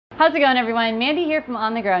How's it going, everyone? Mandy here from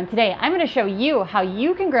On The Grow, and today I'm going to show you how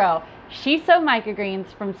you can grow Shiso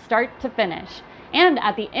microgreens from start to finish. And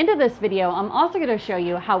at the end of this video, I'm also going to show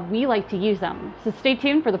you how we like to use them. So stay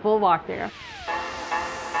tuned for the full walkthrough.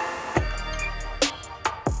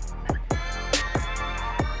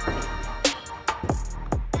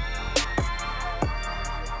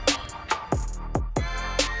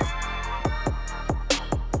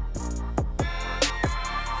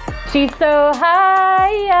 She's so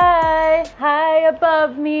high, high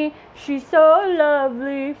above me. She's so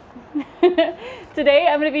lovely. Today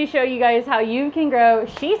I'm going to be showing you guys how you can grow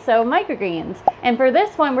Shiso microgreens. And for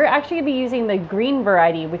this one, we're actually going to be using the green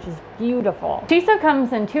variety, which is beautiful. Shiso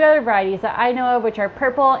comes in two other varieties that I know of, which are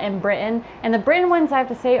purple and Britton. And the Britton ones, I have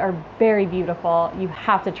to say, are very beautiful. You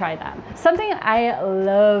have to try them. Something I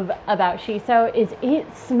love about Shiso is it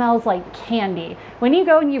smells like candy. When you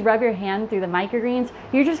go and you rub your hand through the microgreens,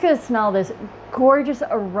 you're just going to smell this gorgeous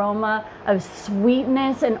aroma of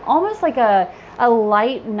sweetness and almost like a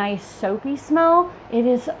light, nice soapy smell. It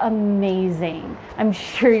is amazing. I'm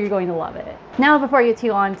sure you're going to love it. Now, before I get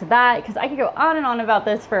too on to that, because I could go on and on about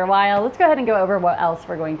this for a while, let's go ahead and go over what else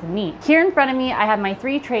we're going to need. Here in front of me, I have my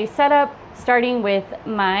 3 trays set up, starting with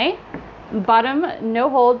my bottom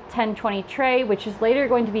no-hold 1020 tray, which is later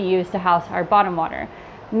going to be used to house our bottom water.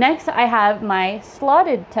 Next, I have my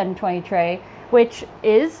slotted 1020 tray, which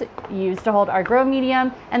is used to hold our grow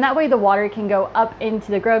medium, and that way the water can go up into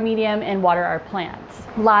the grow medium and water our plants.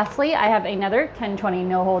 Lastly, I have another 1020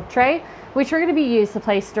 no-hold tray, which we're going to be used to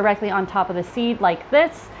place directly on top of the seed like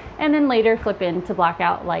this, and then later flip in to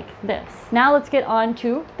blackout like this. Now let's get on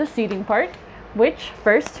to the seeding part, which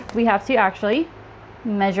first we have to actually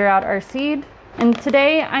measure out our seed. And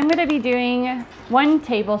today I'm going to be doing 1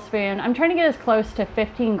 tablespoon. I'm trying to get as close to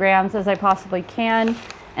 15 grams as I possibly can.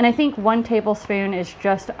 And I think 1 tablespoon is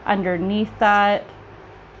just underneath that.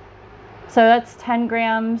 So that's 10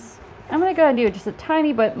 grams. I'm going to go and do just a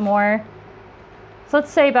tiny bit more. So let's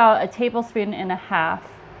say about 1.5 tablespoons.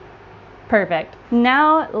 Perfect.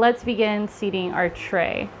 Now let's begin seeding our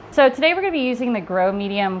tray. So today we're going to be using the Grow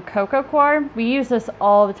Medium Cocoa Coir. We use this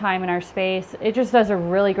all the time in our space. It just does a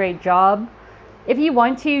really great job. If you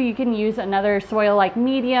want to, you can use another soil like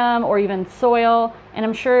medium or even soil, and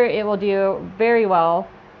I'm sure it will do very well.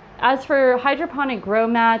 As for hydroponic grow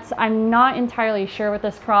mats, I'm not entirely sure with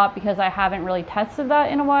this crop because I haven't really tested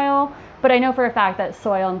that in a while, but I know for a fact that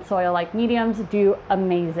soil and soil like mediums do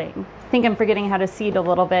amazing. I think I'm forgetting how to seed a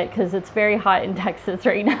little bit because it's very hot in Texas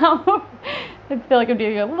right now. I feel like I'm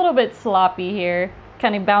doing a little bit sloppy here,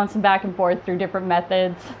 kind of bouncing back and forth through different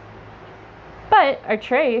methods. But our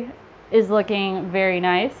tray is looking very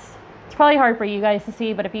nice. It's probably hard for you guys to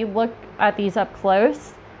see, but if you look at these up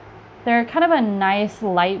close, they're kind of a nice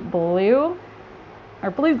light blue, or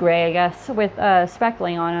blue-gray, I guess, with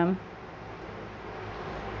speckling on them.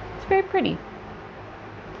 It's very pretty.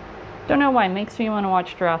 Don't know why, it makes me want to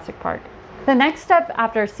watch Jurassic Park. The next step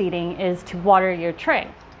after seeding is to water your tray.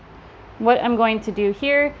 What I'm going to do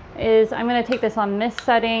here is I'm going to take this on mist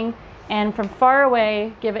setting and from far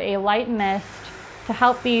away give it a light mist to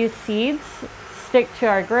help these seeds stick to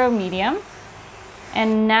our grow medium.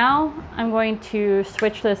 And now I'm going to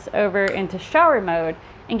switch this over into shower mode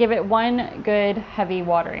and give it 1 good heavy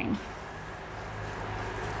watering.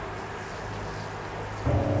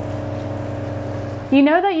 You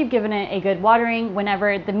know that you've given it a good watering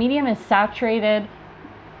whenever the medium is saturated,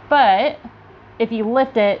 but if you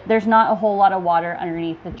lift it, there's not a whole lot of water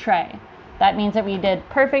underneath the tray. That means that we did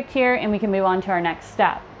perfect here and we can move on to our next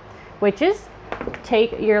step, which is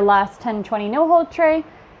take your last 1020 no-hold tray,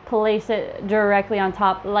 place it directly on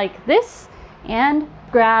top like this, and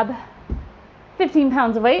grab 15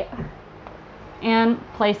 pounds of weight and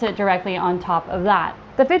place it directly on top of that.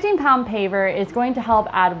 The 15-pound paver is going to help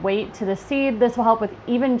add weight to the seed. This will help with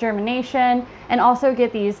even germination and also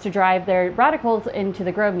get these to drive their radicals into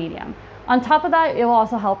the grow medium. On top of that, it will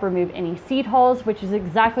also help remove any seed holes, which is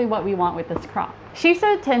exactly what we want with this crop.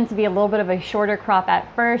 Shiso tends to be a little bit of a shorter crop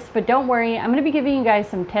at first, but don't worry, I'm going to be giving you guys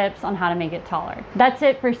some tips on how to make it taller. That's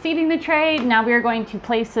it for seeding the tray. Now we are going to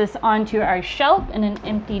place this onto our shelf in an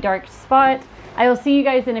empty, dark spot. I will see you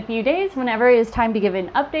guys in a few days whenever it is time to give an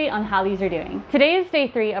update on how these are doing. Today is day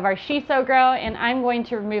 3 of our Shiso grow, and I'm going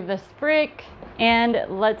to remove this brick, and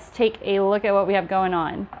let's take a look at what we have going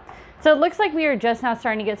on. So it looks like we are just now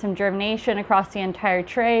starting to get some germination across the entire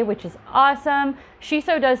tray, which is awesome.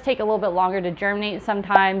 Shiso does take a little bit longer to germinate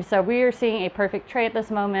sometimes, so we are seeing a perfect tray at this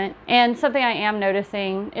moment. And something I am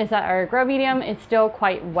noticing is that our grow medium is still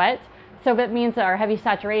quite wet, so that means that our heavy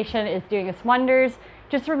saturation is doing us wonders.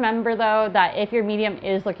 Just remember though that if your medium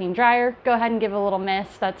is looking drier, go ahead and give it a little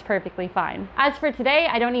mist. That's perfectly fine. As for today,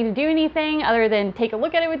 I don't need to do anything other than take a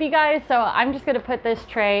look at it with you guys. So I'm just gonna put this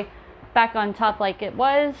tray back on top like it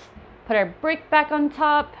was, put our brick back on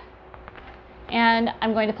top, and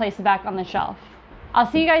I'm going to place it back on the shelf. I'll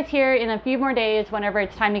see you guys here in a few more days whenever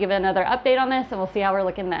it's time to give another update on this, and we'll see how we're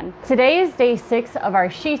looking then. Today is day 6 of our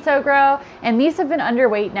Shiso grow, and these have been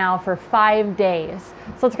underweight now for 5 days.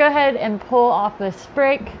 So let's go ahead and pull off this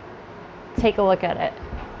brick, take a look at it.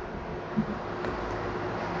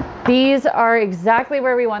 These are exactly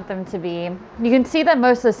where we want them to be. You can see that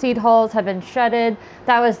most of the seed hulls have been shedded.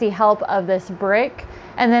 That was the help of this brick.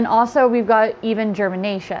 And then also we've got even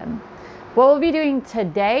germination. What we'll be doing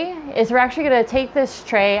today is we're actually gonna take this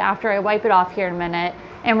tray after I wipe it off here in a minute,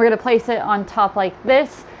 and we're gonna place it on top like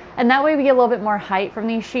this. And that way we get a little bit more height from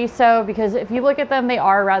these Shiso, because if you look at them, they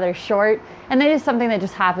are rather short. And that is something that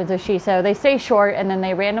just happens with Shiso. They stay short and then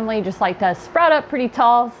they randomly just like to sprout up pretty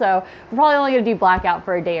tall. So we're probably only gonna do blackout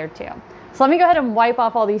for a day or 2. So let me go ahead and wipe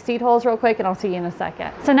off all these seed holes real quick, and I'll see you in a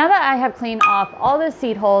second. So now that I have cleaned off all the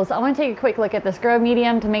seed holes, I wanna take a quick look at this grow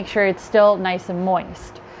medium to make sure it's still nice and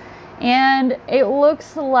moist. And it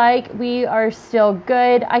looks like we are still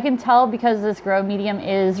good. I can tell because this grow medium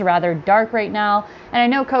is rather dark right now. And I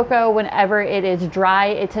know cocoa, whenever it is dry,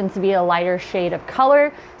 it tends to be a lighter shade of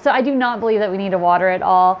color. So I do not believe that we need to water it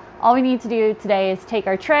all. All we need to do today is take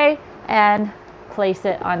our tray and place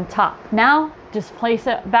it on top. Now, just place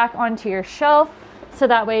it back onto your shelf, so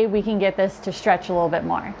that way we can get this to stretch a little bit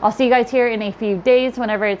more. I'll see you guys here in a few days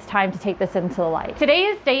whenever it's time to take this into the light. Today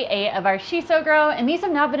is day 8 of our Shiso grow, and these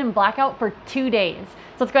have now been in blackout for 2 days.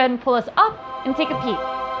 So let's go ahead and pull this up and take a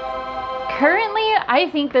peek. Currently, I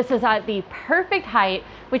think this is at the perfect height,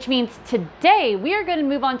 which means today we are going to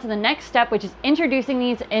move on to the next step, which is introducing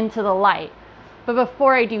these into the light. But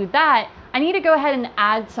before I do that, I need to go ahead and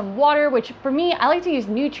add some water, which for me, I like to use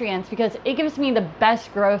nutrients because it gives me the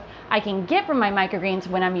best growth I can get from my microgreens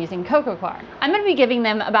when I'm using cocoa coir. I'm gonna be giving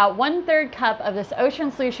them about 1/3 cup of this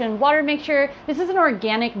ocean solution water mixture. This is an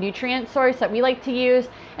organic nutrient source that we like to use.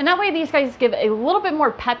 And that way these guys give a little bit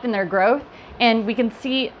more pep in their growth, and we can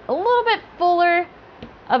see a little bit fuller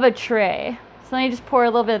of a tray. So let me just pour a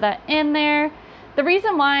little bit of that in there. The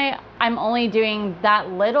reason why I'm only doing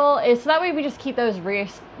that little is so that way we just keep those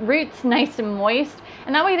roots nice and moist,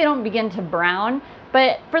 and that way they don't begin to brown.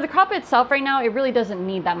 But for the crop itself right now, it really doesn't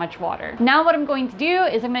need that much water. Now what I'm going to do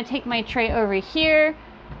is I'm going to take my tray over here,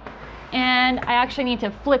 and I actually need to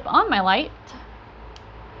flip on my light,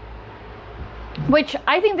 which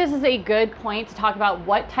I think this is a good point to talk about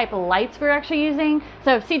what type of lights we're actually using.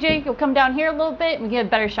 So CJ, you'll come down here a little bit and we get a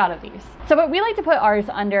better shot of these. So what we like to put ours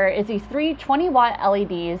under is these 3 20-watt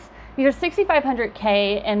LEDs. These are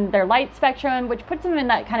 6500K in their light spectrum, which puts them in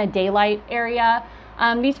that kind of daylight area.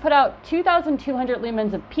 These put out 2,200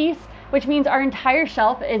 lumens a piece, which means our entire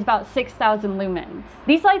shelf is about 6,000 lumens.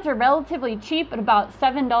 These lights are relatively cheap at about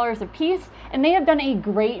 $7 a piece, and they have done a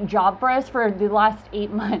great job for us for the last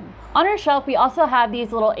 8 months. On our shelf, we also have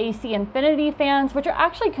these little AC infinity fans, which are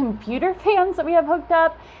actually computer fans that we have hooked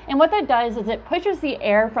up. And what that does is it pushes the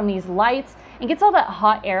air from these lights and gets all that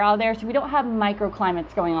hot air out of there so we don't have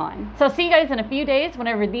microclimates going on. So I'll see you guys in a few days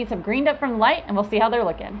whenever these have greened up from the light, and we'll see how they're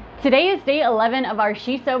looking. Today is day 11 of our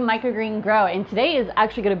Shiso Microgreen grow, and today is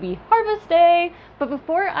actually gonna be harvest day. But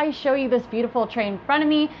before I show you this beautiful tray in front of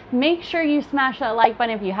me, make sure you smash that like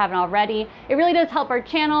button if you haven't already. It really does help our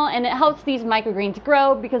channel, and it helps these microgreens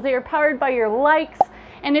grow because they are powered by your likes.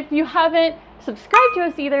 And if you haven't subscribed to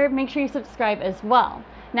us either, make sure you subscribe as well.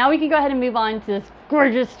 Now we can go ahead and move on to this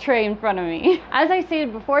gorgeous tray in front of me. As I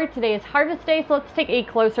stated before, today is harvest day, so let's take a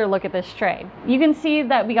closer look at this tray. You can see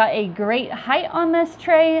that we got a great height on this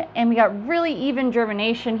tray, and we got really even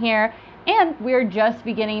germination here. And we're just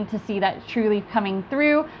beginning to see that truly coming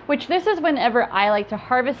through, which this is whenever I like to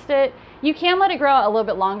harvest it. You can let it grow out a little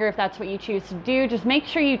bit longer if that's what you choose to do. Just make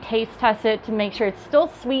sure you taste test it to make sure it's still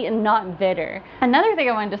sweet and not bitter. Another thing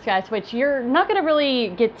I want to discuss, which you're not going to really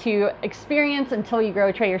get to experience until you grow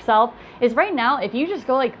a tray yourself, is right now, if you just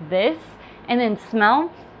go like this and then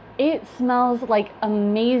smell, it smells like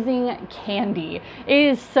amazing candy. It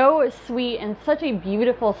is so sweet and such a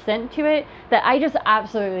beautiful scent to it that I just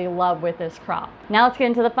absolutely love with this crop. Now let's get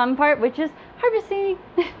into the fun part, which is harvesting.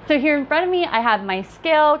 So here in front of me, I have my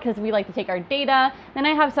scale because we like to take our data. Then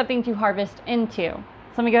I have something to harvest into. So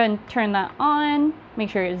let me go ahead and turn that on,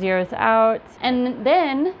 make sure it zeroes out. And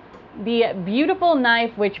then the beautiful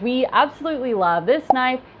knife, which we absolutely love. This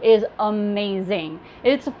knife is amazing.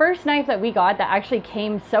 It's the first knife that we got that actually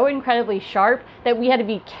came so incredibly sharp that we had to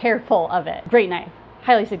be careful of it. Great knife,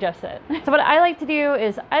 highly suggest it. So what I like to do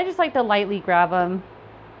is I just like to lightly grab them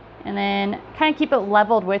and then kind of keep it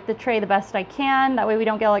leveled with the tray the best I can. That way we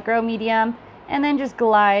don't get like grow medium. And then just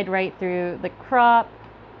glide right through the crop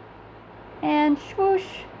and swoosh.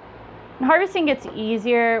 And harvesting gets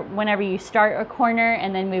easier whenever you start a corner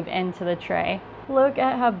and then move into the tray. Look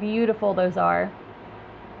at how beautiful those are.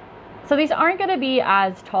 So these aren't going to be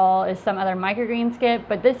as tall as some other microgreens get,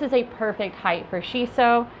 but this is a perfect height for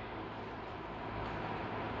shiso.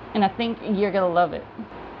 And I think you're going to love it.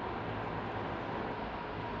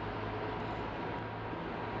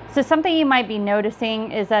 So something you might be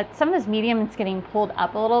noticing is that some of this medium is getting pulled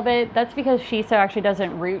up a little bit. That's because shiso actually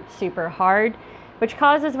doesn't root super hard, which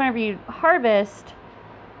causes whenever you harvest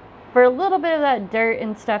for a little bit of that dirt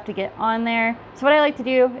and stuff to get on there. So what I like to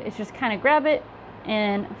do is just kind of grab it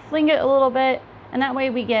and fling it a little bit, and that way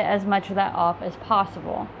we get as much of that off as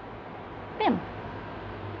possible. Bam.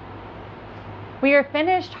 We are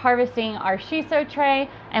finished harvesting our shiso tray,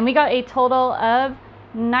 and we got a total of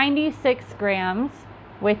 96 grams,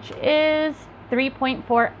 which is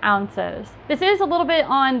 3.4 ounces. This is a little bit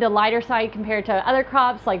on the lighter side compared to other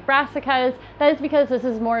crops like brassicas. That is because this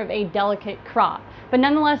is more of a delicate crop. But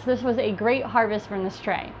nonetheless, this was a great harvest from this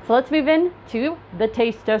tray. So let's move in to the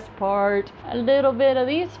taste test part. A little bit of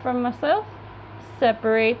these from myself.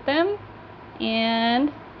 Separate them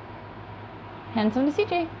and hand some to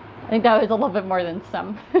CJ. I think that was a little bit more than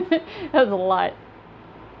some. That was a lot.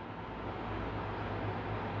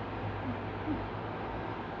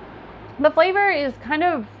 The flavor is kind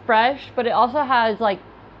of fresh, but it also has like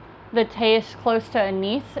the taste close to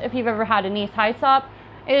anise. If you've ever had anise high sop,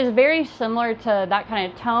 it is very similar to that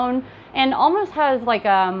kind of tone, and almost has like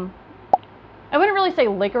I wouldn't really say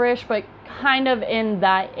licorice, but kind of in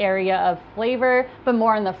that area of flavor, but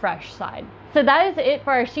more on the fresh side. So that is it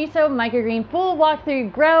for our Shiso Microgreen full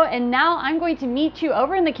walkthrough grow, and now I'm going to meet you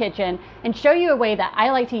over in the kitchen and show you a way that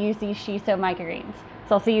I like to use these Shiso Microgreens.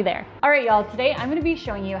 So I'll see you there. All right, y'all, today I'm gonna be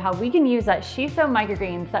showing you how we can use that Shiso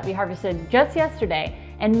Microgreens that we harvested just yesterday.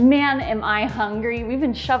 And man, am I hungry. We've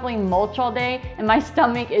been shoveling mulch all day and my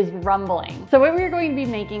stomach is rumbling. So what we're going to be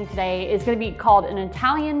making today is gonna be called an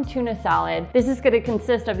Italian tuna salad. This is gonna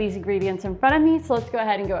consist of these ingredients in front of me, so let's go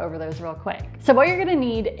ahead and go over those real quick. So what you're gonna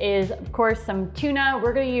need is, of course, some tuna.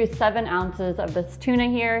 We're gonna use 7 ounces of this tuna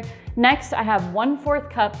here. Next, I have 1/4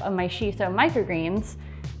 cup of my Shiso Microgreens.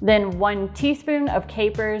 Then 1 teaspoon of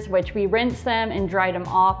capers, which we rinsed them and dried them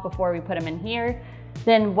off before we put them in here.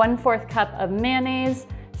 Then 1/4 cup of mayonnaise,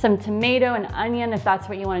 some tomato and onion if that's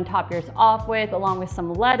what you want to top yours off with, along with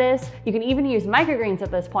some lettuce. You can even use microgreens at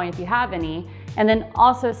this point if you have any. And then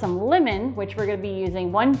also some lemon, which we're going to be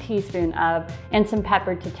using 1 teaspoon of, and some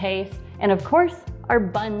pepper to taste. And of course, our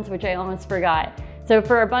buns, which I almost forgot. So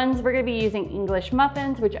for our buns, we're gonna be using English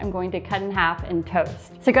muffins, which I'm going to cut in half and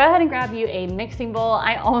toast. So go ahead and grab you a mixing bowl.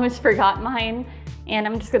 I almost forgot mine. And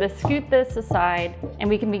I'm just gonna scoot this aside and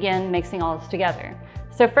we can begin mixing all this together.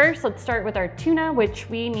 So first, let's start with our tuna, which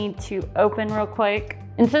we need to open real quick.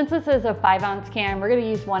 And since this is a 5-ounce can, we're gonna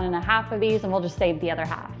use 1.5 of these and we'll just save the other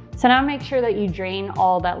half. So now make sure that you drain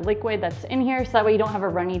all that liquid that's in here so that way you don't have a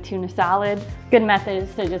runny tuna salad. Good method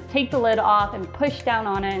is to just take the lid off and push down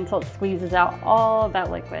on it until it squeezes out all of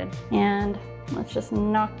that liquid. And let's just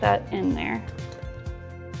knock that in there.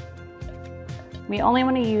 We only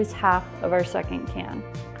want to use half of our second can.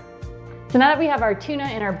 So now that we have our tuna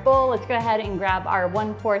in our bowl, let's go ahead and grab our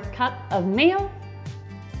 1/4 cup of mayo,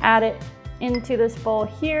 add it into this bowl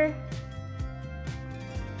here.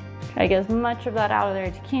 Try to get as much of that out of there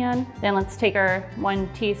as you can. Then let's take our 1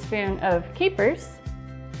 teaspoon of capers,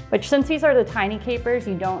 which since these are the tiny capers,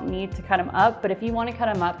 you don't need to cut them up, but if you want to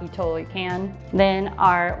cut them up, you totally can. Then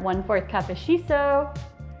our 1/4 cup of shiso,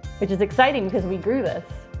 which is exciting because we grew this.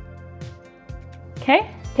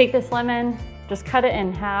 Okay, take this lemon, just cut it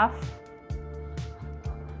in half.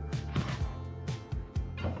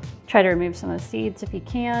 Try to remove some of the seeds if you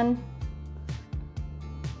can.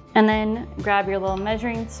 And then grab your little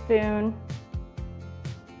measuring spoon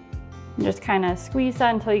and just kind of squeeze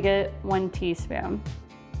that until you get 1 teaspoon.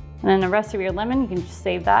 And then the rest of your lemon, you can just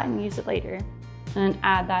save that and use it later. And then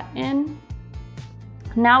add that in.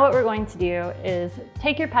 Now what we're going to do is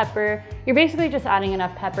take your pepper. You're basically just adding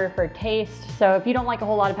enough pepper for taste. So if you don't like a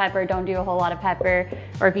whole lot of pepper, don't do a whole lot of pepper.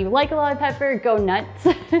 Or if you like a lot of pepper, go nuts.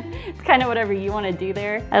 It's kind of whatever you want to do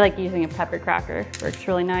there. I like using a pepper cracker, works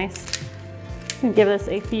really nice. Give this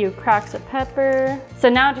a few cracks of pepper. So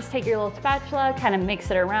now just take your little spatula, kind of mix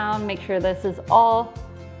it around, make sure this is all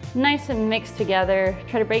nice and mixed together.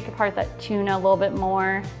 Try to break apart that tuna a little bit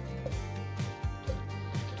more.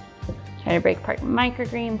 Try to break apart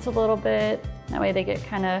microgreens a little bit. That way they get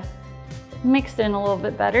kind of mixed in a little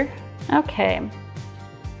bit better. Okay.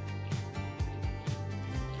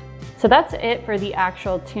 So that's it for the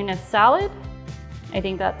actual tuna salad. I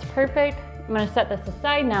think that's perfect. I'm gonna set this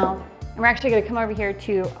aside now, and we're actually gonna come over here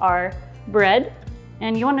to our bread,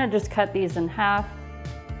 and you wanna just cut these in half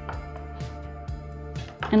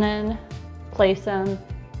and then place them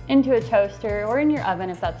into a toaster or in your oven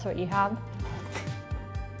if that's what you have.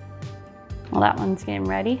 Well, that one's getting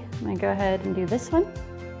ready. I'm gonna go ahead and do this one.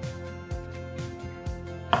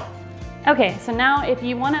 Okay, so now if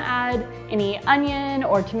you wanna add any onion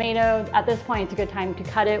or tomato, at this point it's a good time to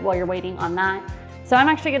cut it while you're waiting on that. So I'm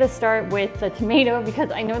actually gonna start with the tomato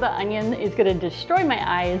because I know the onion is gonna destroy my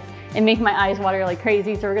eyes and make my eyes water like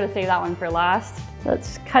crazy, so we're gonna save that one for last.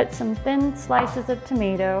 Let's cut some thin slices of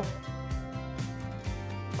tomato.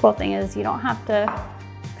 Cool thing is you don't have to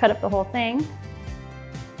cut up the whole thing.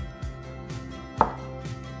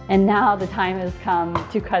 And now the time has come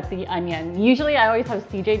to cut the onion. Usually I always have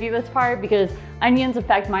CJ do this part because onions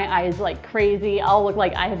affect my eyes like crazy. I'll look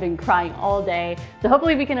like I have been crying all day. So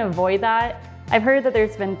hopefully we can avoid that. I've heard that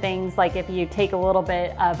there's been things like if you take a little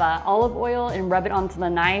bit of olive oil and rub it onto the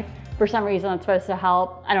knife, for some reason it's supposed to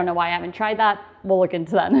help. I don't know why I haven't tried that. We'll look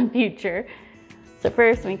into that in the future. So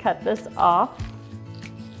first we cut this off.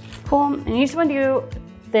 Cool, and you just want to do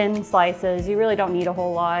thin slices. You really don't need a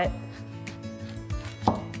whole lot.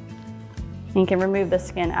 You can remove the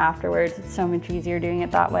skin afterwards. It's so much easier doing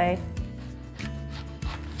it that way.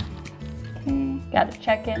 Okay, gotta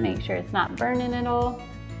check it, make sure it's not burning at all.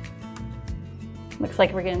 Looks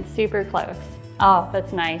like we're getting super close. Oh,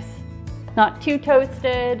 that's nice. Not too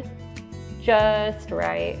toasted, just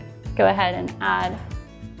right. Go ahead and add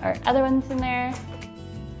our other ones in there.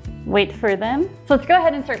 Wait for them. So let's go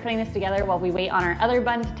ahead and start putting this together while we wait on our other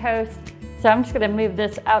bun to toast. So I'm just gonna move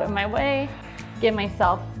this out of my way, give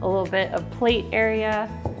myself a little bit of plate area,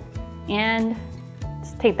 and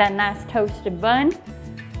just take that nice toasted bun,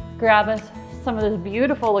 grab us some of this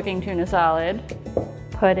beautiful looking tuna salad,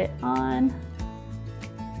 put it on.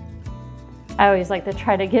 I always like to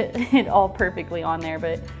try to get it all perfectly on there,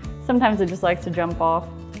 but sometimes it just likes to jump off.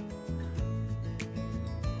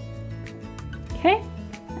 Okay,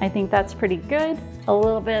 I think that's pretty good. A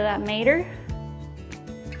little bit of that mater.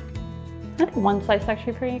 I think one slice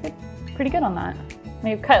actually pretty good on that.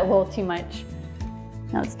 Maybe cut a little too much.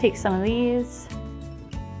 Now let's take some of these.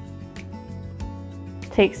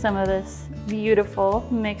 Take some of this beautiful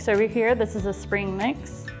mix over here. This is a spring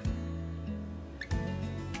mix.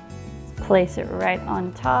 Place it right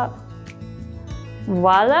on top.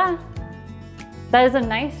 Voila! That is a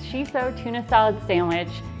nice Shiso tuna salad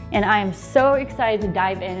sandwich, and I am so excited to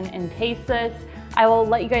dive in and taste this. I will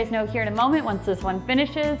let you guys know here in a moment once this one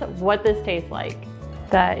finishes what this tastes like.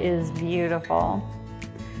 That is beautiful.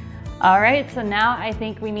 All right, so now I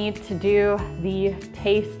think we need to do the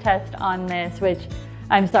taste test on this, which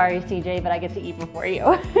I'm sorry, CJ, but I get to eat before you.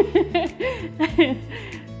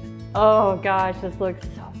 Oh gosh, this looks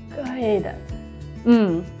so good.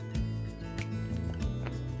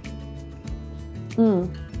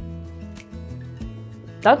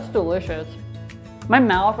 That's delicious. My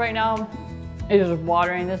mouth right now is just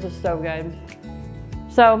watering. This is so good.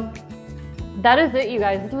 So that is it, you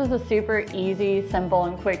guys. This was a super easy, simple,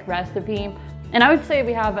 and quick recipe. And I would say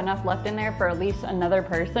we have enough left in there for at least another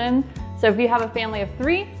person. So if you have a family of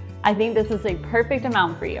 3, I think this is a perfect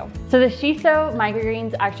amount for you. So the Shiso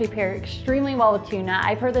Microgreens actually pair extremely well with tuna.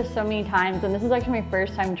 I've heard this so many times, and this is actually my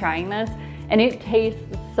first time trying this, and it tastes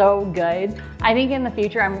so good. I think in the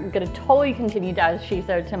future, I'm gonna totally continue to add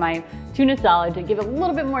Shiso to my tuna salad to give it a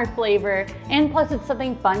little bit more flavor, and plus it's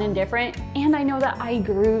something fun and different, and I know that I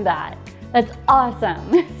grew that. That's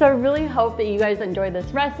awesome. So I really hope that you guys enjoyed this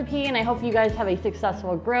recipe, and I hope you guys have a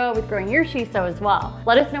successful grow with growing your Shiso as well.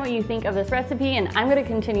 Let us know what you think of this recipe, and I'm gonna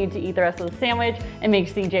continue to eat the rest of the sandwich and make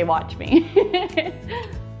CJ watch me.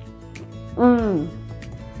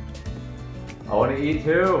 I want to eat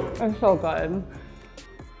too. It's so good.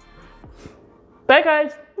 Bye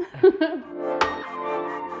guys.